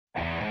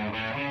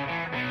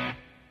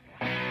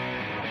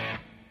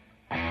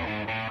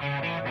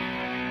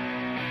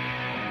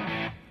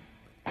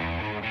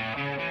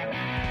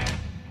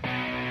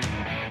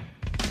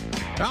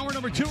Hour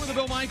number 2 of the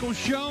Bill Michaels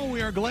Show.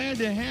 We are glad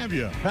to have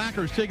you.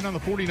 Packers taking on the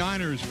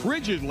 49ers.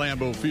 Frigid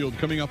Lambeau Field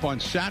coming up on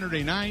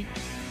Saturday night.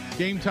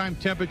 Game time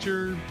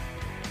temperature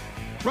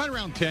right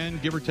around 10,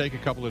 give or take a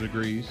couple of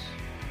degrees.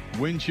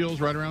 Wind chills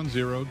right around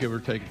 0, give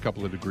or take a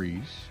couple of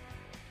degrees.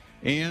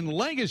 And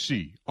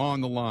legacy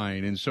on the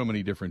line in so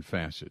many different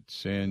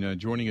facets. And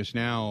joining us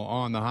now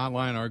on the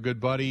hotline, our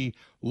good buddy,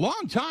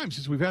 long time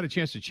since we've had a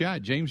chance to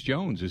chat, James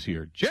Jones is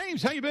here.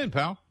 James, how you been,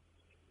 pal?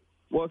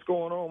 What's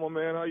going on, my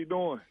man? How you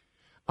doing?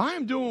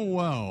 I'm doing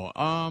well.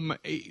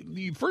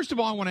 First of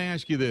all, I want to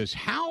ask you this.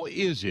 How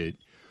is it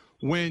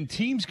when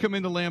teams come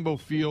into Lambeau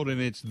Field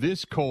and it's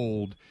this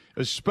cold,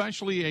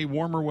 especially a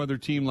warmer weather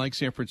team like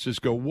San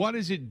Francisco? What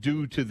does it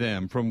do to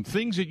them? From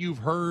things that you've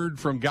heard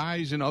from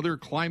guys in other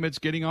climates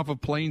getting off of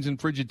planes in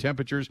frigid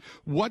temperatures,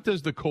 what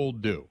does the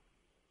cold do?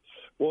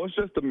 Well, it's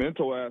just the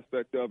mental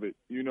aspect of it.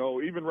 You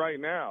know, even right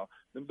now,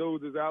 them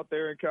dudes is out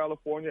there in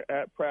California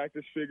at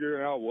practice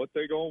figuring out what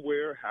they going to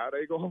wear, how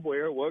they going to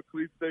wear, what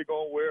cleats they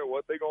going to wear,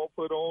 what they going to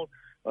put on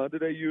under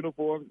their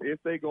uniform, if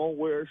they going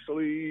to wear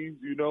sleeves.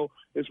 You know,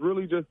 it's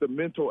really just the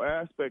mental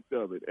aspect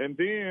of it. And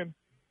then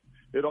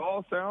it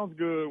all sounds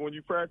good when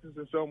you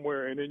practicing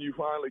somewhere and then you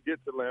finally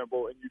get to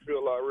Lambeau and you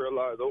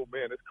realize, oh,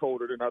 man, it's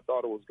colder than I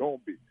thought it was going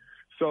to be.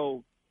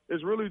 So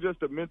it's really just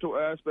the mental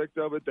aspect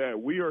of it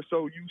that we are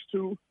so used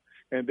to,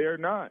 and they're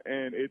not.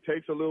 And it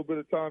takes a little bit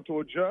of time to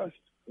adjust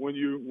when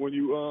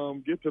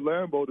you get to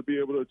Lambeau to be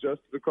able to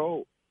adjust to the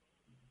cold.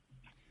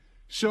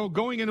 So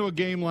going into a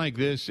game like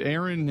this,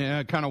 Aaron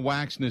kind of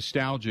waxed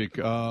nostalgic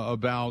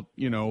about,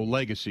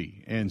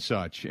 legacy and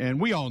such. And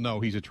we all know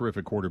he's a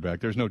terrific quarterback.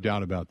 There's no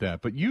doubt about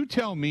that. But you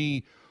tell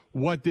me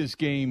what this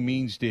game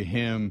means to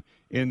him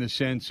in the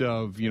sense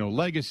of,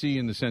 legacy,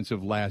 in the sense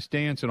of last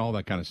dance and all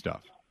that kind of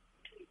stuff.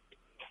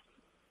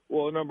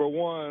 Well, number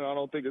one, I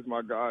don't think it's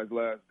my guy's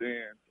last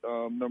dance.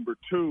 Number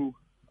two,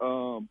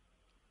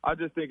 I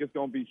just think it's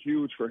going to be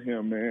huge for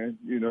him, man.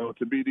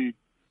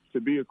 To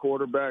be a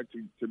quarterback,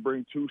 to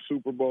bring 2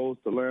 Super Bowls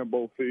to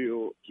Lambeau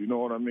Field, you know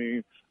what I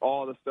mean?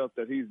 All the stuff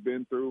that he's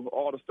been through,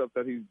 all the stuff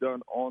that he's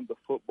done on the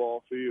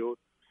football field.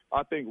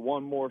 I think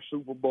one more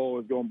Super Bowl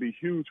is going to be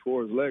huge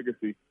for his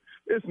legacy.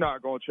 It's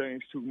not going to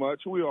change too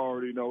much. We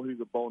already know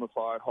he's a bona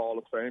fide Hall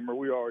of Famer.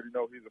 We already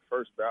know he's a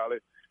first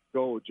ballot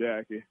gold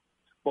jacket.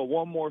 But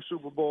one more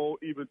Super Bowl,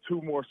 even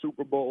 2 more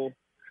Super Bowl,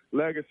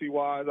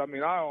 legacy-wise, I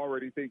mean, I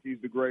already think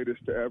he's the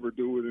greatest to ever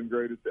do it and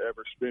greatest to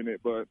ever spin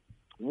it. But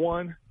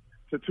 1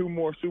 to 2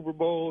 more Super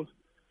Bowls,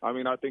 I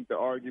mean, I think the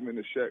argument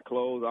is shut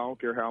closed. I don't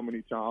care how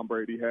many Tom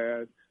Brady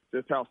has,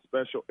 just how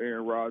special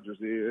Aaron Rodgers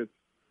is.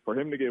 For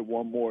him to get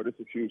 1 more, this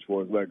is huge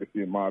for his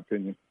legacy, in my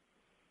opinion.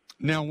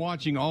 Now,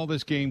 watching all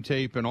this game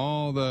tape and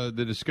all the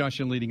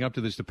discussion leading up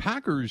to this, the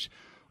Packers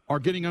are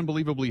getting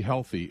unbelievably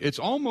healthy. It's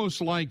almost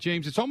like,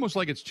 James,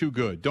 it's too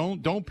good.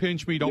 Don't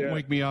pinch me. Don't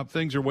wake me up.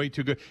 Things are way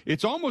too good.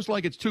 It's almost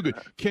like it's too good.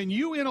 Can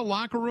you, in a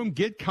locker room,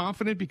 get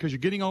confident because you're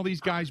getting all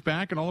these guys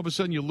back and all of a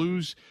sudden you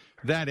lose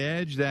that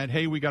edge that,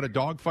 hey, we got a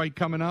dogfight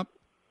coming up?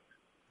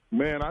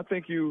 Man, I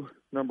think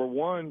number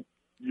one,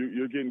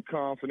 you're getting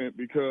confident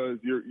because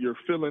you're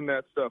feeling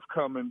that stuff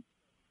coming,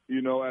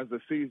 as the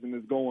season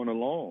is going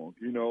along.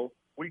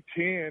 Week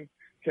 10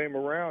 came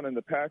around and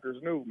the Packers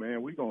knew,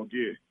 man, we're going to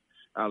get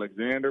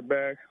Alexander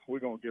back. We're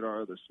going to get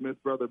our other Smith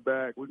brother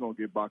back. We're going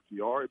to get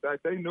Bakhtiari back.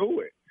 They knew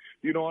it.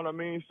 You know what I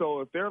mean? So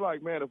if they're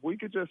like, man, if we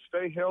could just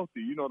stay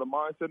healthy, the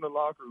mindset in the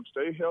locker room,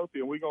 stay healthy,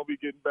 and we're going to be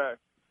getting back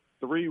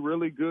 3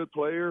 really good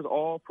players,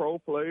 all pro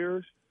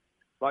players,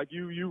 like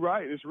you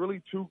right. It's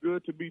really too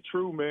good to be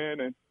true,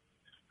 man. And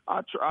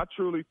I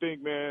truly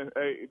think, man,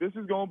 hey, this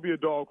is going to be a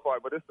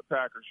dogfight, but it's the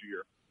Packers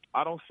year.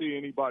 I don't see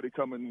anybody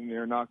coming in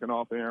there knocking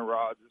off Aaron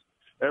Rodgers.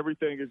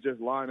 Everything is just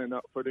lining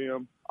up for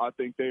them. I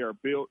think they are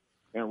built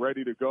and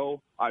ready to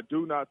go. I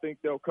do not think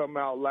they'll come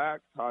out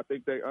lax. I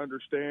think they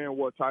understand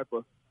what type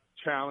of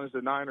challenge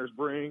the Niners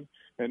bring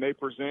and they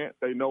present.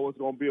 They know it's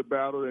going to be a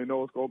battle. They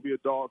know it's going to be a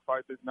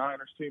dogfight. This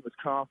Niners team is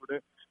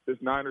confident. This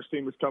Niners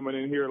team is coming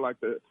in here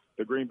like the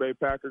Green Bay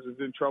Packers is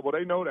in trouble.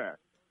 They know that.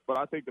 But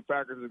I think the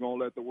Packers are going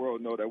to let the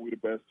world know that we're the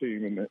best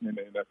team in the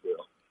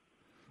NFL.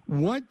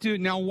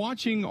 Now,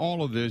 watching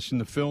all of this and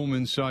the film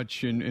and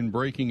such and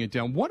breaking it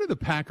down, what do the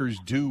Packers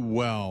do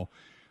well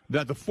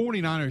that the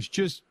 49ers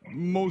just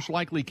most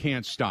likely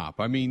can't stop?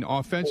 I mean,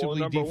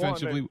 offensively,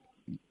 defensively.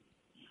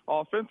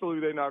 Offensively,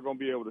 they're not going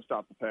to be able to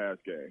stop the pass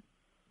game.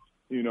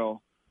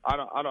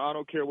 I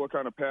don't care what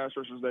kind of pass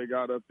rushers they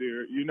got up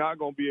there. You're not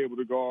going to be able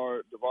to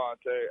guard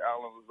Devontae,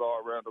 Allen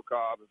Lazard, Randall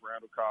Cobb if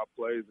Randall Cobb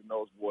plays and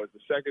those boys. The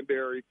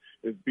secondary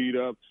is beat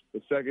up.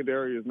 The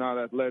secondary is not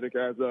athletic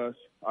as us.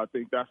 I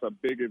think that's a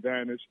big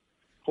advantage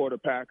for the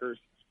Packers.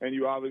 And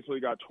you obviously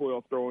got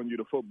 12 throwing you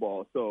the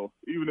football. So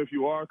even if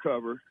you are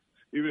covered,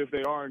 even if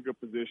they are in good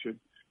position,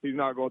 he's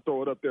not going to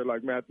throw it up there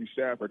like Matthew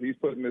Stafford. He's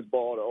putting this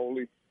ball to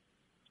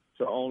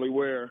only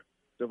where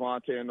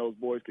Devontae and those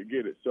boys could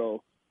get it.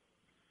 So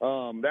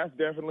that's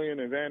definitely an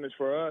advantage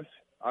for us.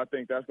 I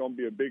think that's going to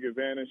be a big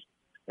advantage.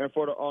 And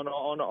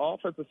on the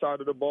offensive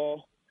side of the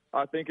ball,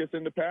 I think it's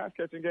in the pass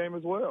catching game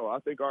as well. I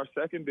think our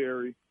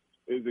secondary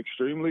is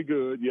extremely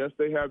good. Yes,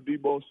 they have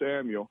Deebo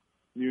Samuel,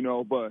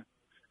 but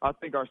I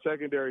think our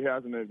secondary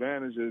has an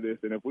advantage of this.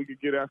 And if we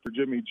could get after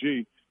Jimmy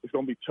G, it's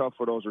going to be tough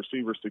for those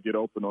receivers to get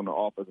open on the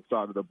offensive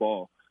side of the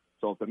ball.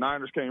 So if the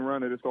Niners can't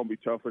run it, it's going to be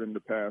tough for them to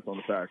pass on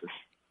the Packers.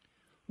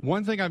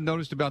 One thing I've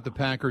noticed about the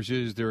Packers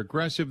is they're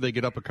aggressive. They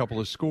get up a couple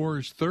of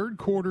scores. Third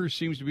quarter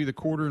seems to be the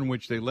quarter in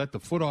which they let the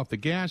foot off the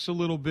gas a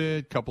little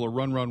bit, couple of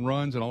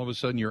runs, and all of a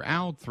sudden you're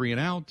out, 3 and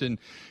out, and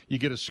you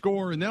get a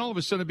score, and then all of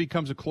a sudden it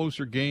becomes a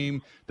closer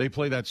game. They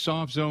play that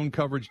soft zone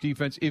coverage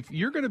defense. If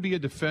you're going to be a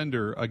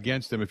defender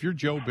against them, if you're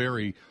Joe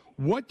Barry,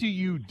 what do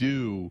you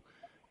do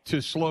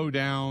to slow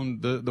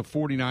down the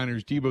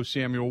 49ers, Deebo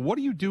Samuel? What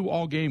do you do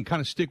all game, kind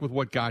of stick with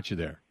what got you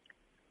there?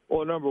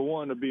 Well, number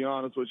one, to be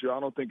honest with you, I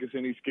don't think it's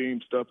any scheme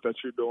stuff that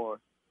you're doing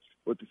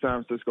with the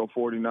San Francisco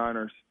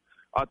 49ers.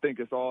 I think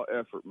it's all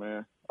effort,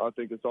 man. I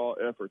think it's all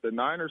effort. The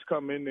Niners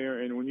come in there,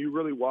 and when you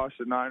really watch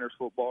the Niners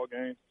football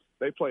game,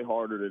 they play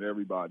harder than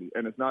everybody,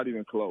 and it's not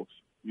even close.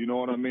 You know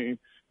what I mean?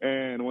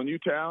 And when you're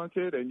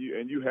talented and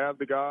you have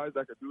the guys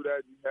that can do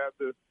that, you have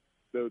the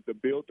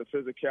build, the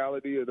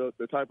physicality of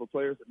the type of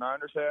players the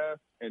Niners have,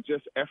 and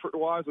just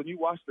effort-wise, when you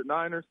watch the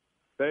Niners,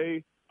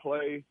 they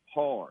play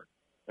hard.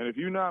 And if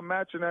you're not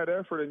matching that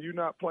effort and you're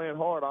not playing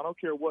hard, I don't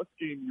care what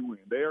scheme you in.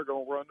 They are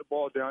going to run the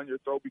ball down your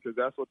throat because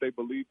that's what they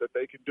believe that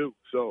they can do.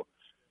 So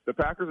the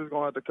Packers is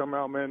going to have to come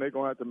out, man. They're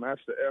going to have to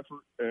match the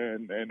effort,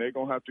 and they're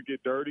going to have to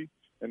get dirty,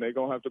 and they're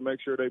going to have to make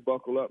sure they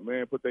buckle up,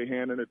 man, put their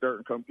hand in the dirt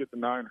and come get the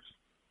Niners.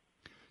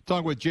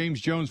 Talking with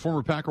James Jones,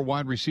 former Packer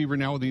wide receiver,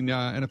 now with the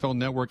NFL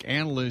Network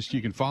analyst.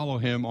 You can follow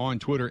him on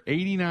Twitter,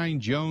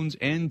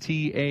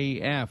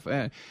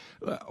 89JonesNTAF.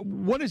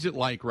 What is it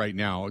like right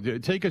now?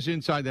 Take us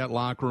inside that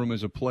locker room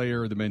as a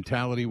player, the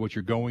mentality, what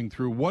you're going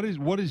through. What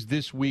is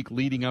this week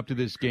leading up to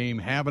this game,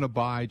 having a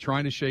bye,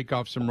 trying to shake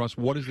off some rust?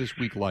 What is this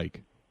week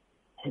like?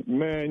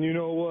 Man, you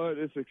know what?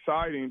 It's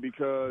exciting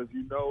because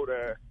you know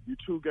that you're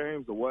 2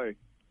 games away.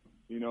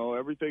 You know,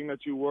 everything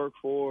that you work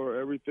for,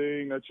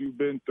 everything that you've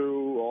been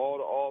through, all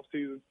the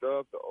off-season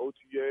stuff, the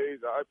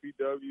OTAs, the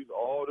IPWs,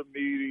 all the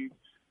meetings,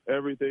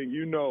 everything,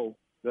 you know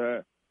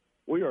that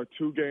we are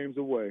 2 games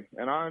away.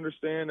 And I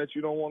understand that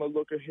you don't want to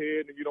look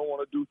ahead and you don't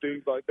want to do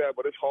things like that,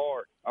 but it's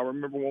hard. I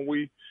remember when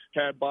we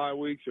had bye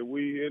weeks and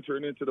we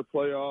entered into the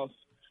playoffs,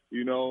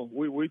 you know,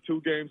 we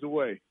 2 games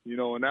away, you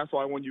know, and that's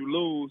why when you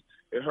lose,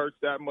 it hurts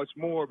that much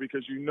more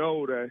because you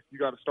know that you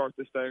got to start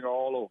this thing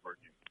all over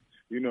again.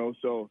 You know,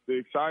 so the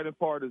exciting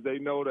part is they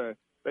know that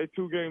they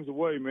 2 games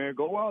away, man.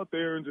 Go out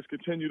there and just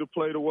continue to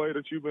play the way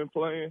that you've been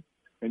playing,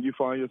 and you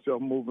find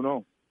yourself moving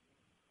on.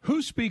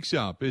 Who speaks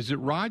up? Is it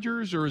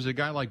Rodgers or is it a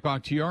guy like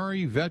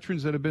Bakhtiari,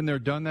 veterans that have been there,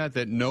 done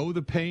that know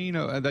the pain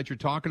that you're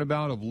talking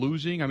about of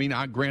losing? I mean,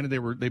 granted,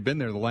 they've been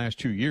there the last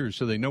 2 years,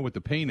 so they know what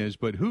the pain is,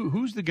 but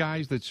who's the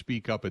guys that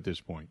speak up at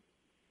this point?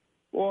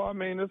 Well, I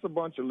mean, there's a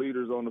bunch of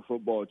leaders on the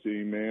football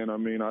team, man. I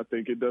mean, I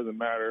think it doesn't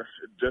matter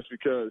just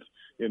because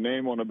your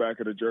name on the back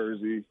of the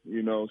jersey,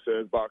 you know,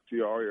 says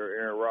Bakhtiari or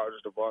Aaron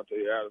Rodgers,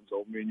 Devontae Adams,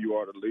 don't mean you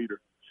are the leader.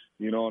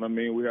 You know what I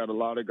mean? We had a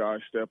lot of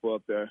guys step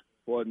up that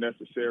wasn't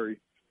necessarily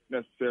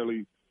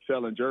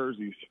selling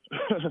jerseys,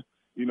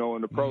 you know,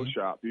 in the pro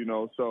shop, you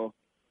know. So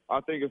I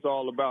think it's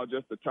all about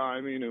just the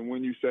timing and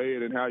when you say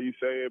it and how you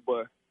say it.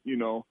 But, you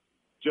know,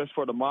 just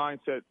for the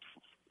mindset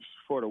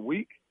for the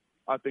week,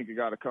 I think it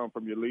got to come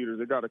from your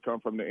leaders. It got to come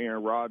from the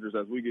Aaron Rodgers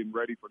as we getting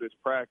ready for this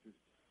practice.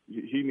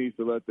 He needs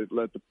to let the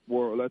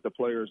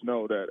players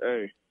know that,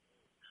 hey,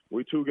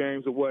 we 2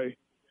 games away.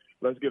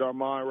 Let's get our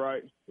mind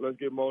right. Let's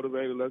get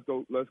motivated. Let's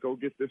go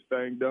get this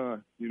thing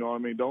done. You know what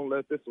I mean? Don't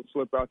let this one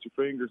slip out your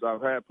fingers.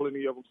 I've had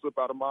plenty of them slip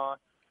out of mine.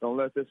 Don't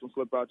let this one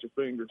slip out your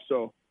fingers.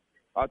 So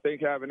I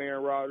think having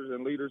Aaron Rodgers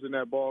and leaders in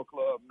that ball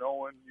club,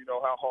 knowing, you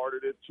know, how hard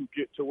it is to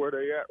get to where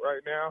they at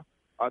right now,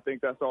 I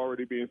think that's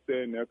already being said,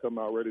 and they'll come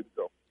out ready to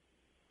go.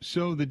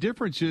 So the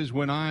difference is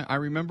when I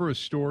remember a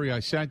story,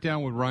 I sat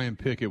down with Ryan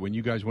Pickett when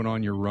you guys went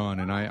on your run,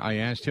 and I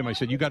asked him, I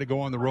said, you got to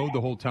go on the road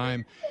the whole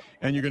time,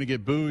 and you're going to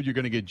get booed, you're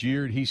going to get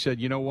jeered. He said,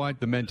 you know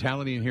what, the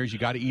mentality in here is you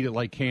got to eat it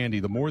like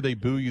candy. The more they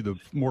boo you, the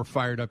more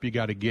fired up you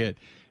got to get.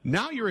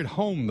 Now you're at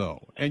home,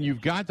 though, and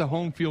you've got the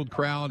home field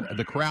crowd.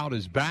 The crowd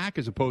is back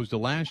as opposed to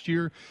last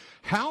year.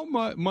 How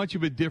much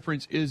of a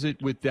difference is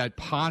it with that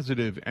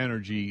positive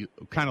energy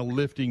kind of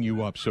lifting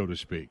you up, so to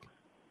speak?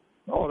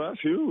 Oh, that's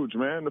huge,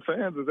 man. The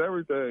fans is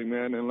everything,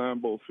 man, in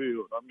Lambeau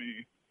Field. I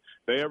mean,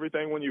 they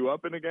everything when you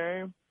up in the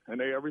game, and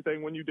they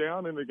everything when you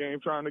down in the game,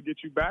 trying to get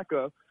you back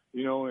up,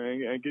 you know,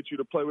 and get you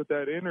to play with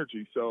that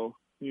energy. So,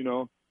 you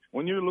know,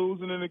 when you're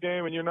losing in the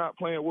game and you're not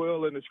playing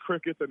well and it's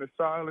crickets and it's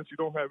silence, you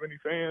don't have any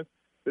fans,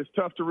 it's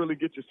tough to really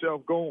get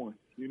yourself going.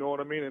 You know what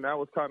I mean? And that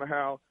was kind of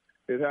how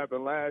it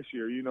happened last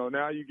year. You know,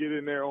 now you get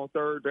in there on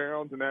third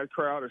downs and that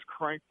crowd is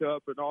cranked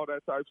up and all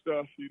that type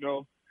stuff, you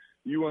know.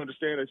 You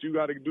understand that you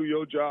got to do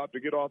your job to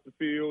get off the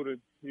field and,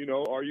 you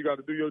know, or you got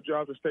to do your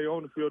job to stay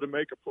on the field and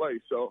make a play.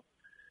 So,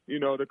 you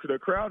know, the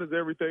crowd is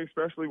everything,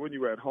 especially when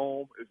you're at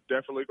home. It's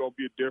definitely going to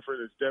be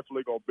different. It's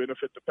definitely going to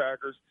benefit the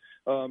Packers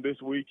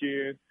this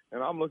weekend.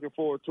 And I'm looking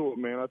forward to it,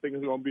 man. I think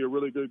it's going to be a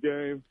really good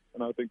game,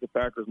 and I think the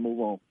Packers move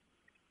on.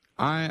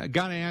 I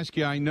got to ask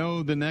you, I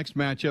know the next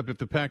matchup, if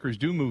the Packers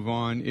do move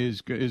on,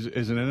 is an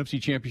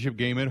NFC Championship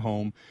game at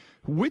home.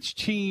 Which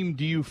team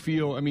do you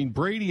feel? I mean,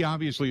 Brady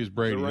obviously is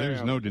Brady.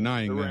 There's no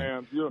denying that. The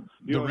Rams.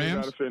 You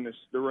Rams? got to finish.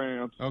 The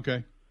Rams.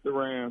 Okay. The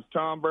Rams.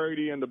 Tom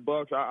Brady and the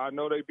Bucs. I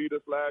know they beat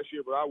us last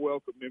year, but I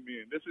welcome them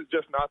in. This is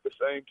just not the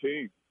same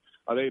team.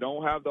 They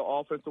don't have the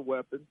offensive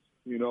weapons.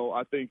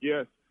 I think,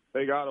 yes,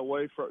 they got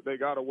away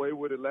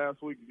with it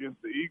last week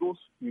against the Eagles,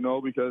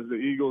 because the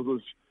Eagles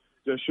was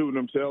just shooting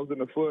themselves in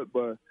the foot.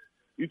 But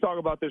you talk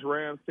about this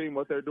Rams team,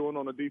 what they're doing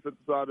on the defensive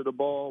side of the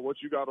ball, what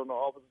you got on the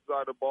offensive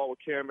side of the ball with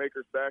Cam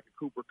Akers back and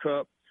Cooper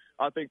Kupp.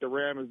 I think the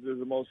Rams is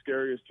the most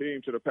scariest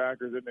team to the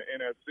Packers in the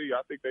NFC.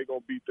 I think they're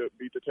going to beat the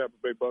Tampa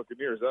Bay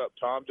Buccaneers up.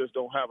 Tom just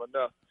don't have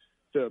enough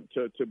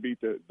to beat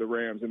the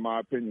Rams, in my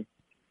opinion.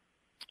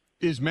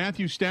 Is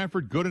Matthew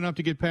Stafford good enough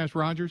to get past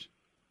Rodgers?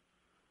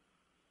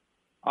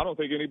 I don't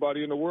think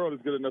anybody in the world is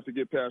good enough to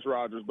get past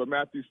Rodgers, but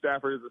Matthew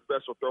Stafford is a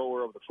special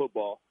thrower of the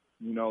football,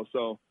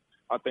 so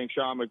I think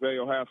Sean McVay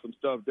will have some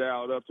stuff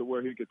dialed up to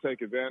where he could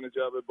take advantage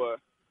of it.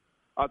 But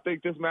I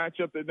think this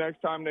matchup, the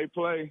next time they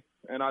play,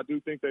 and I do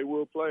think they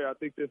will play, I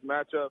think this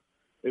matchup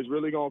is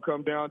really going to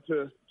come down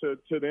to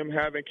them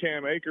having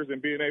Cam Akers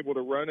and being able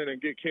to run it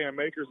and get Cam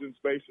Akers in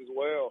space as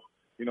well.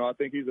 I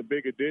think he's a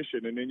big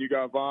addition. And then you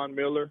got Von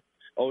Miller,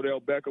 Odell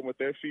Beckham with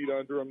their feet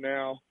under him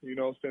now,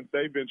 since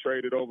they've been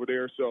traded over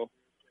there. So,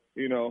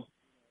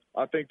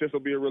 I think this will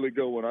be a really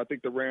good one. I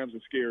think the Rams are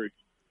scary.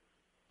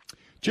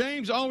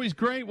 James, always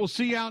great. We'll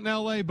see you out in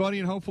L.A., buddy,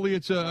 and hopefully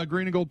it's a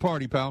green and gold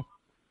party, pal.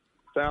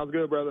 Sounds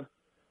good, brother.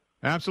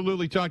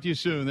 Absolutely. Talk to you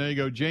soon. There you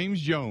go.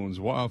 James Jones,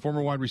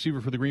 former wide receiver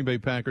for the Green Bay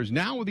Packers,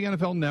 now with the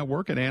NFL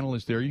Network, an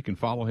analyst there. You can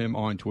follow him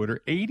on Twitter,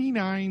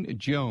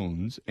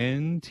 89Jones,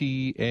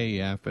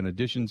 NTAF, and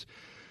editions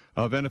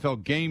of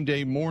NFL Game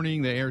Day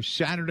Morning. They air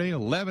Saturday,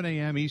 11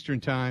 a.m. Eastern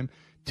Time,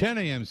 10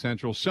 a.m.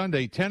 Central,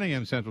 Sunday, 10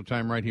 a.m. Central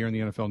Time right here on the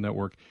NFL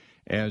Network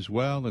as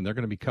well. And they're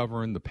going to be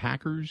covering the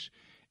Packers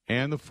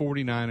and the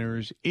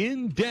 49ers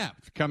in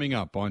depth coming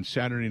up on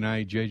Saturday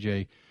night.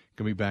 JJ going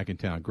to be back in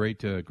town. Great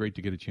to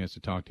get a chance to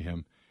talk to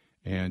him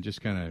and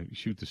just kind of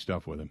shoot the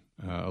stuff with him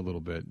a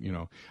little bit.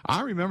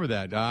 I remember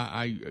that.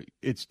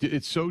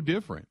 It's so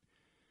different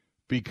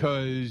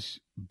because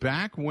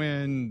back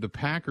when the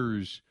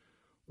Packers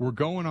were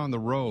going on the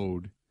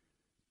road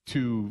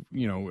to,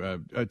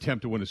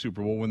 attempt to win a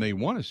Super Bowl, when they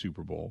won a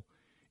Super Bowl,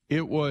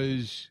 it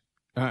was,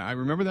 I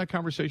remember that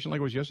conversation like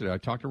it was yesterday. I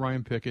talked to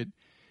Ryan Pickett,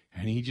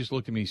 and he just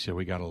looked at me and said,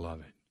 we got to love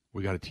it.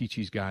 We got to teach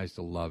these guys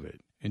to love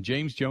it. And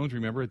James Jones,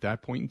 remember, at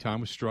that point in time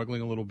was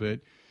struggling a little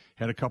bit,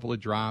 had a couple of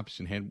drops,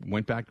 and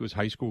went back to his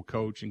high school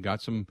coach and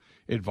got some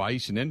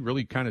advice and then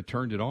really kind of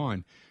turned it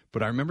on.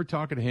 But I remember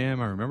talking to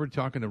him. I remember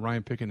talking to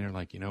Ryan Pickett, and they're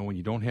like, when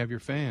you don't have your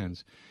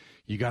fans,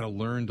 you got to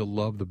learn to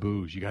love the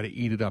boos. You got to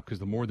eat it up because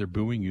the more they're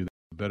booing you,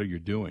 the better you're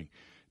doing.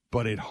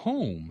 But at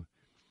home,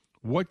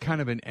 what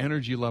kind of an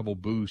energy level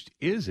boost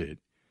is it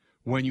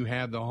when you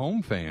have the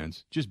home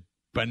fans just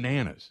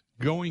bananas,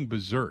 going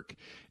berserk?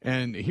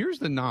 And here's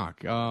the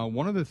knock.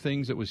 One of the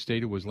things that was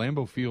stated was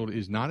Lambeau Field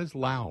is not as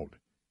loud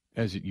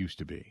as it used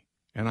to be.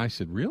 And I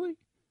said, really?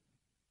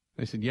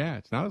 They said, yeah,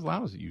 it's not as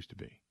loud as it used to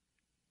be.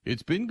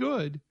 It's been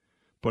good,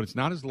 but it's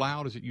not as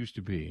loud as it used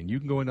to be. And you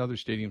can go into other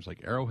stadiums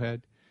like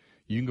Arrowhead.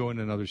 You can go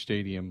into another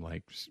stadium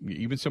like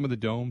even some of the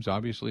domes,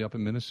 obviously up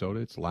in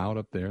Minnesota. It's loud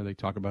up there. They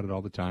talk about it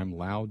all the time.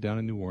 Loud down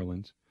in New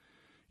Orleans.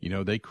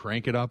 They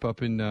crank it up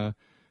in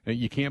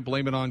you can't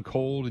blame it on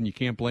cold, and you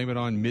can't blame it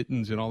on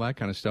mittens and all that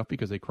kind of stuff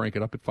because they crank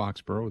it up at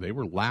Foxborough. They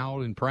were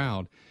loud and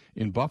proud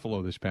in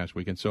Buffalo this past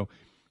weekend. So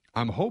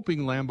I'm hoping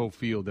Lambeau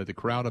Field, that the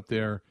crowd up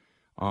there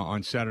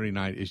on Saturday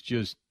night is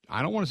just,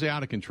 I don't want to say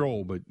out of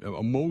control, but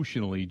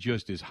emotionally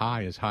just as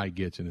high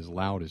gets and as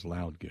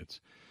loud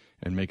gets,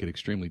 and make it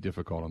extremely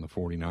difficult on the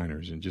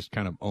 49ers and just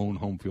kind of own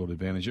home field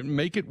advantage and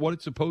make it what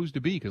it's supposed to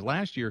be. Because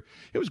last year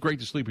it was great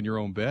to sleep in your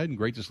own bed and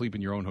great to sleep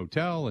in your own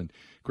hotel and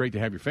great to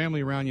have your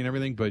family around you and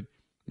everything, but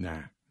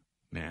Nah.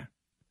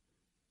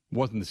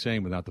 Wasn't the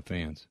same without the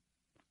fans.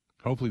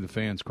 Hopefully the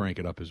fans crank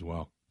it up as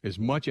well. As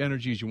much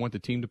energy as you want the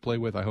team to play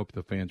with, I hope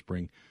the fans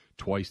bring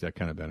twice that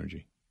kind of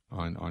energy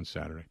on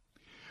Saturday.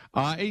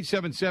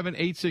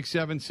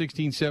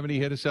 877-867-1670.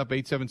 Hit us up,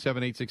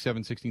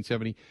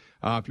 877-867-1670.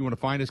 If you want to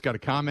find us, got a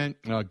comment.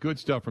 Good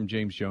stuff from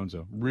James Jones,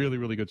 though. Really,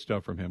 really good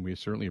stuff from him. We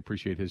certainly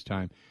appreciate his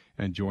time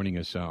and joining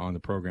us on the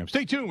program.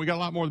 Stay tuned. We got a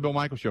lot more of the Bill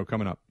Michaels Show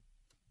coming up.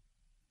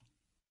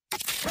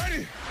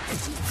 Ready?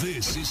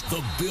 This is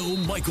the Bill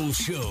Michaels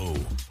Show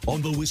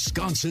on the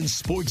Wisconsin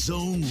Sports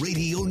Zone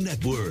Radio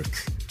Network.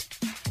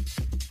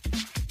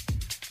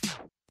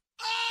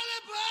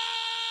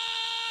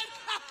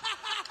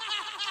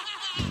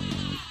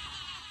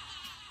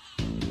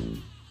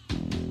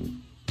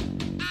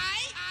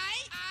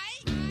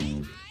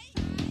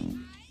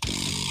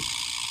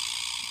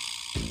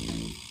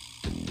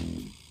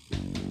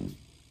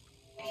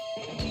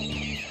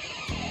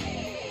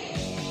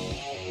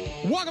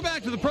 Welcome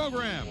back to the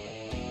program.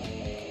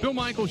 Bill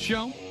Michaels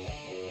Show.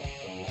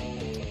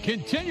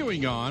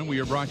 Continuing on,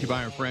 we are brought to you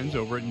by our friends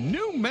over at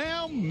New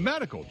Mail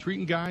Medical,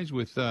 treating guys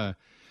with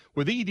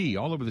ED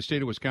all over the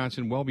state of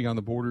Wisconsin, well beyond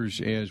the borders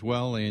as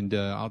well. And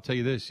I'll tell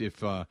you this,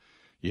 if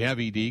you have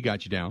ED,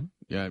 got you down,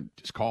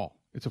 just call.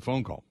 It's a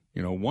phone call.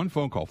 One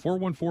phone call,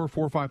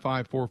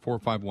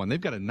 414-455-4451.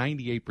 They've got a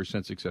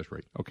 98% success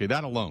rate. Okay,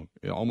 that alone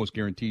almost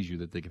guarantees you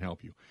that they can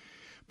help you.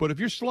 But if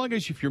you're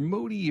sluggish, if you're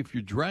moody, if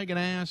you're dragging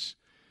ass,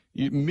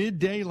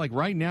 midday, like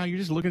right now, you're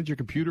just looking at your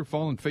computer,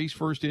 falling face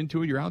first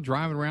into it. You're out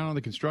driving around on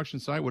the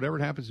construction site, whatever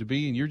it happens to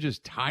be, and you're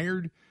just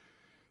tired.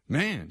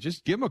 Man,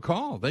 just give them a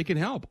call. They can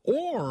help.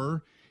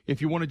 Or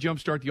if you want to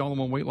jumpstart the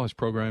All-in-One Weight Loss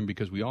Program,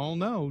 because we all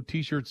know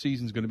T-shirt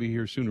season is going to be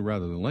here sooner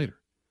rather than later.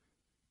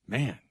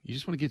 Man, you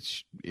just want to get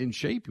in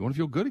shape. You want to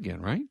feel good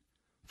again, right?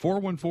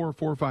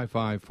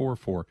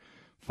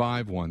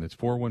 414-455-4451. That's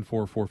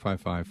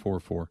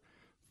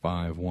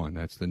 414-455-4451.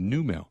 That's the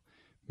New Mail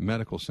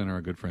Medical Center,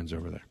 our good friends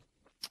over there.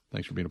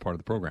 Thanks for being a part of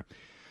the program.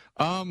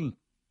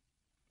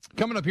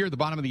 Coming up here at the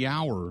bottom of the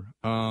hour,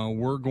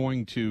 we're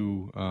going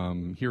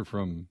to hear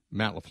from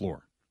Matt LaFleur.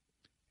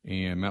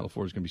 And Matt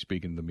LaFleur is going to be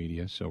speaking to the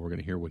media, so we're going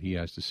to hear what he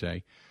has to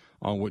say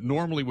on what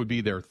normally would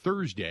be their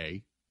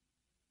Thursday.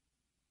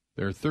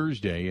 Their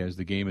Thursday, as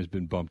the game has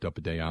been bumped up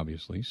a day,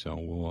 obviously. So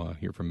we'll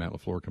hear from Matt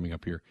LaFleur coming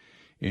up here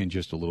in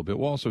just a little bit.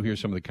 We'll also hear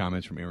some of the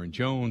comments from Aaron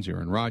Jones,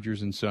 Aaron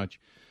Rodgers, and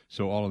such.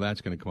 So all of that's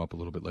going to come up a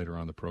little bit later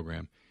on in the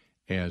program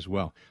as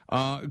well.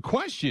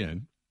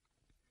 Question,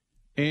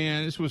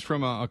 and this was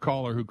from a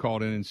caller who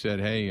called in and said,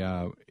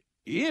 hey,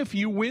 if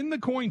you win the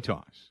coin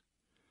toss,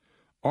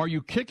 are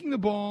you kicking the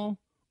ball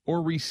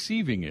or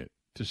receiving it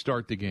to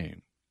start the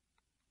game?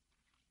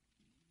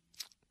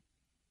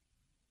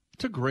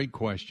 It's a great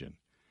question.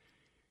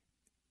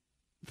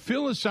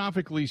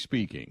 Philosophically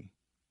speaking,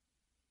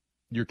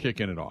 you're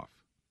kicking it off.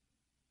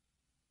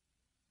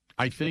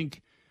 I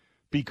think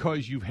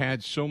because you've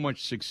had so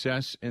much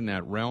success in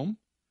that realm,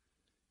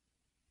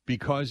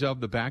 because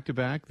of the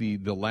back-to-back,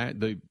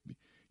 when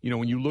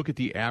you look at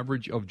the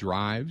average of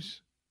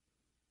drives,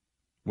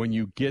 when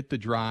you get the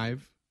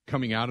drive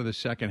coming out of the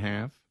second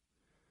half,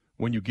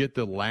 when you get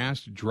the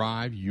last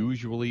drive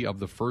usually of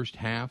the first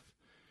half,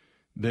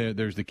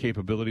 there's the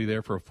capability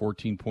there for a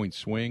 14-point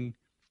swing.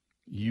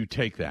 You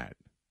take that.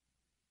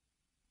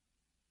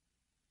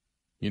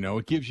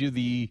 It gives you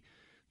the,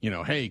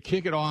 hey,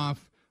 kick it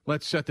off.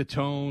 Let's set the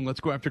tone. Let's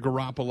go after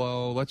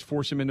Garoppolo. Let's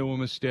force him into a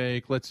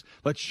mistake. Let's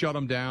shut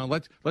him down.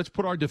 Let's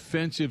put our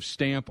defensive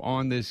stamp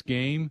on this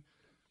game.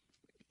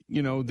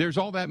 There's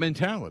all that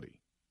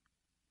mentality.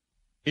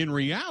 In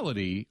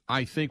reality,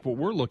 I think what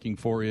we're looking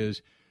for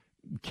is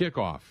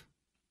kickoff.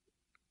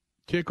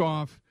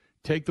 Kickoff,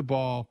 take the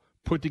ball,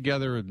 put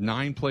together a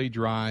 9-play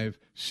drive,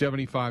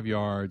 75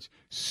 yards,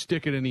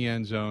 stick it in the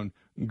end zone,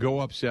 go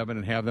up 7,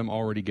 and have them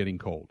already getting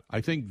cold.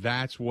 I think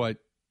that's what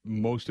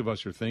most of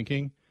us are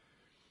thinking.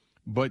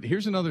 But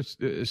here's another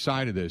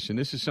side of this, and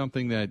this is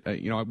something that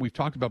we've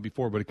talked about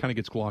before, but it kind of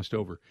gets glossed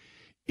over.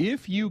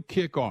 If you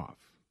kick off,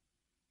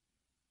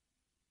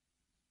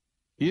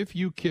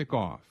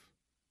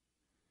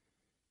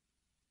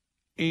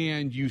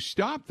 and you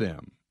stop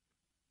them,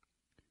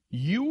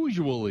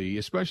 usually,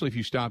 especially if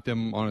you stop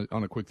them on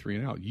a quick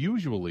 3-and-out,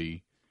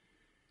 usually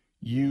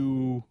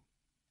you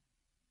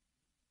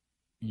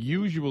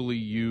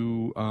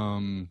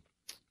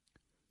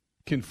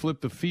can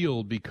flip the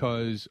field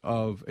because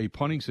of a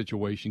punting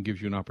situation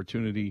gives you an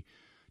opportunity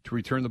to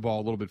return the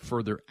ball a little bit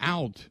further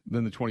out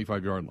than the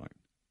 25-yard line.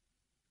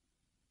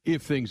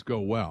 If things go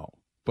well.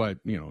 But,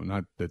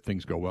 not that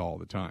things go well all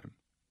the time.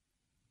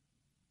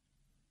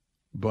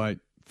 But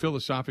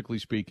philosophically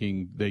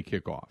speaking, they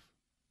kick off.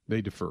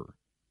 They defer.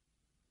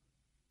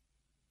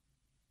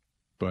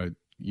 But,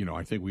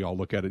 I think we all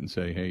look at it and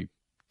say, hey,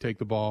 take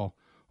the ball,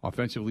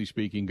 offensively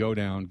speaking, go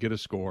down, get a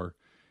score,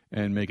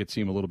 and make it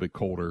seem a little bit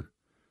colder.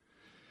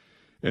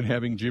 And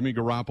having Jimmy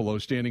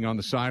Garoppolo standing on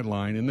the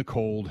sideline in the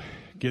cold,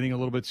 getting a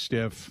little bit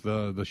stiff,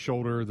 the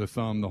shoulder, the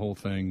thumb, the whole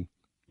thing,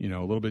 a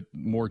little bit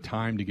more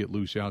time to get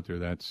loose out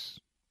there.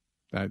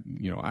 I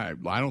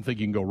don't think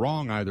you can go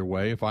wrong either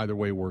way if either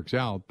way works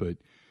out. But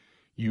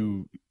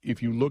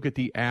if you look at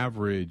the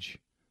average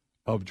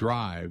of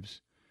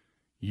drives,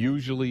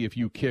 usually if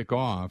you kick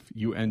off,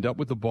 you end up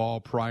with the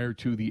ball prior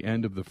to the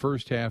end of the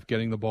first half,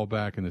 getting the ball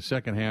back in the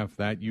second half.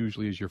 That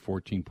usually is your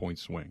 14-point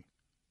swing.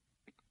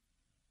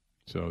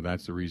 So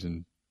that's the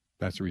reason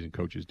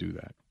coaches do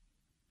that.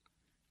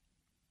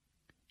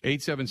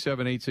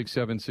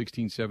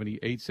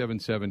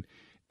 877-867-1670,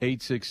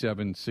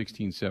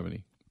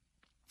 877-867-1670.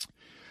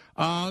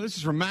 This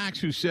is from Max,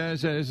 who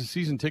says, as a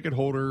season ticket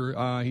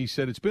holder, he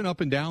said, it's been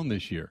up and down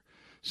this year.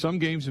 Some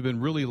games have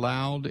been really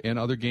loud and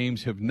other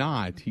games have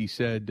not. He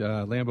said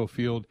Lambeau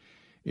Field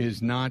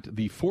is not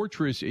the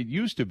fortress it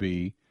used to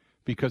be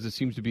because it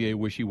seems to be a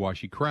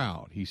wishy-washy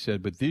crowd. He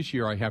said, but this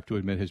year, I have to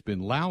admit, has been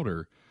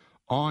louder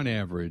on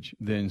average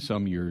than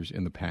some years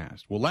in the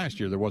past. Well, last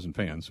year there wasn't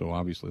fans, so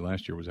obviously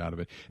last year was out of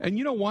it. And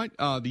you know what?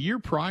 The year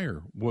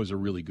prior was a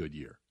really good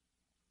year.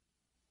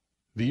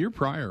 The year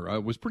prior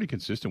was pretty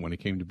consistent when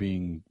it came to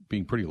being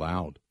pretty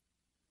loud.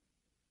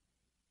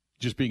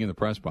 just being in the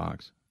press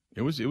box.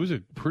 It was a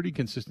pretty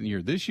consistent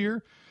year. This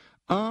year,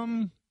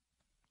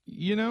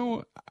 you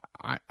know,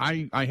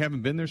 I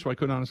haven't been there, so I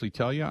couldn't honestly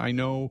tell you. I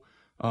know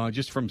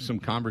just from some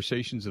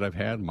conversations that I've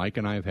had, Mike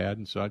and I have had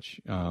and such,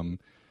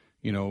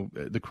 you know,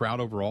 the crowd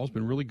overall has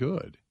been really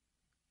good.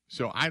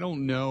 So I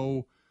don't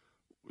know.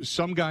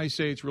 Some guys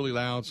say it's really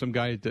loud. Some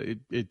guys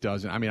it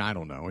doesn't. I mean, I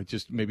don't know. It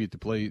just maybe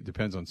it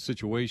depends on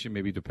situation.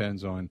 Maybe it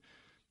depends on,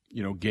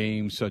 you know,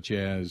 games such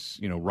as,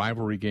 you know,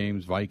 rivalry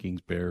games,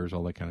 Vikings, Bears,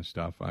 all that kind of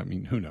stuff. I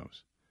mean, who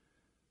knows?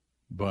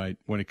 But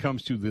when it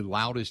comes to the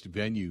loudest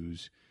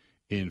venues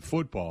in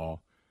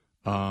football,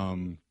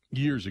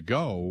 years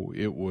ago,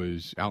 it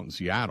was out in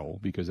Seattle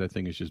because that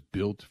thing is just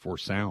built for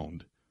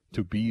sound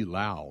to be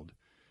loud.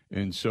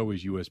 And so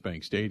is U.S.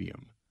 Bank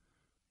Stadium.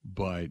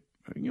 But,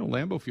 you know,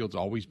 Lambeau Field's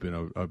always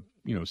been a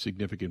you know,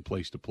 significant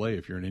place to play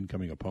if you're an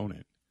incoming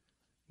opponent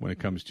when it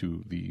comes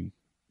to the,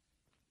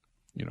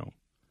 you know,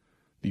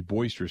 the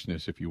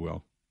boisterousness, if you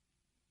will.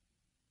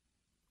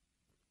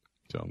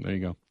 So there you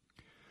go.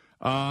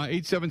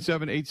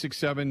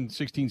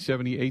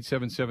 877-867-1670,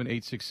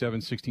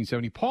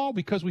 877-867-1670. Paul,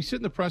 because we sit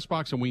in the press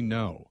box and we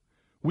know.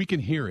 We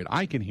can hear it.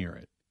 I can hear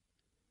it.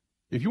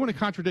 If you want to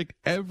contradict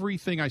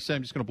everything I say,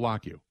 I'm just going to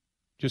block you.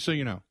 Just so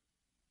you know.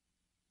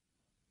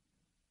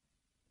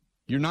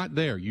 You're not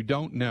there. You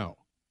don't know.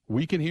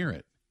 We can hear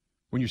it.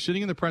 When you're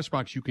sitting in the press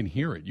box, you can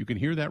hear it. You can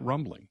hear that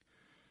rumbling.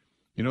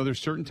 You know, there's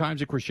certain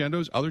times it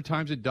crescendos, other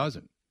times it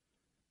doesn't.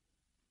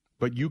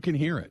 But you can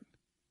hear it.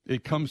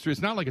 It comes through.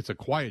 It's not like it's a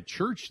quiet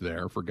church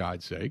there, for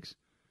God's sakes.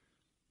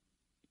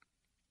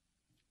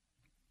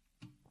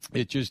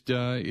 It just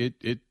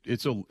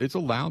it's a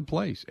loud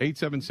place.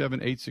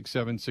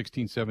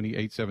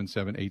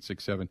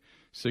 877-867-1670,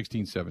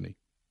 877-867-1670.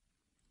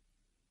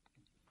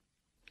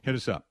 Hit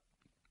us up.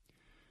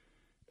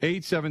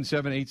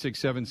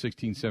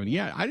 877-867-1670.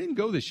 Yeah, I didn't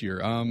go this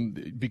year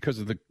because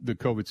of the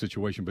COVID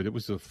situation, but it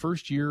was the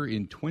first year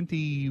in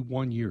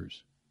 21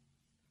 years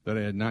that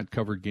I had not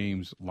covered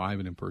games live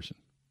and in person.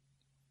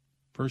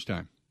 First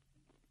time.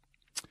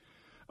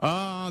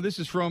 This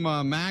is from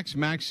Max.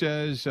 Max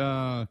says,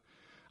 I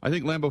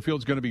think Lambeau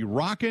Field's going to be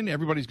rocking.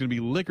 Everybody's going to be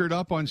liquored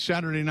up on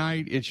Saturday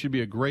night. It should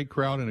be a great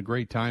crowd and a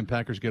great time.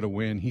 Packers get a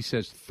win. He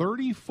says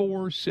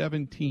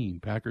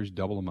 34-17. Packers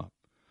double them up.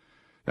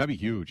 That'd be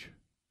huge.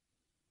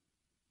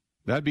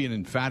 That'd be an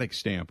emphatic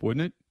stamp,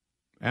 wouldn't it?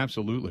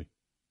 Absolutely.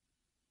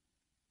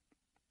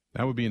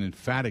 That would be an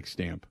emphatic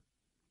stamp.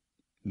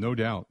 No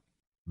doubt.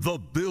 The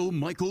Bill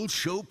Michaels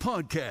Show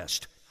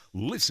Podcast.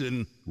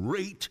 Listen,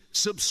 rate,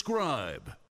 subscribe.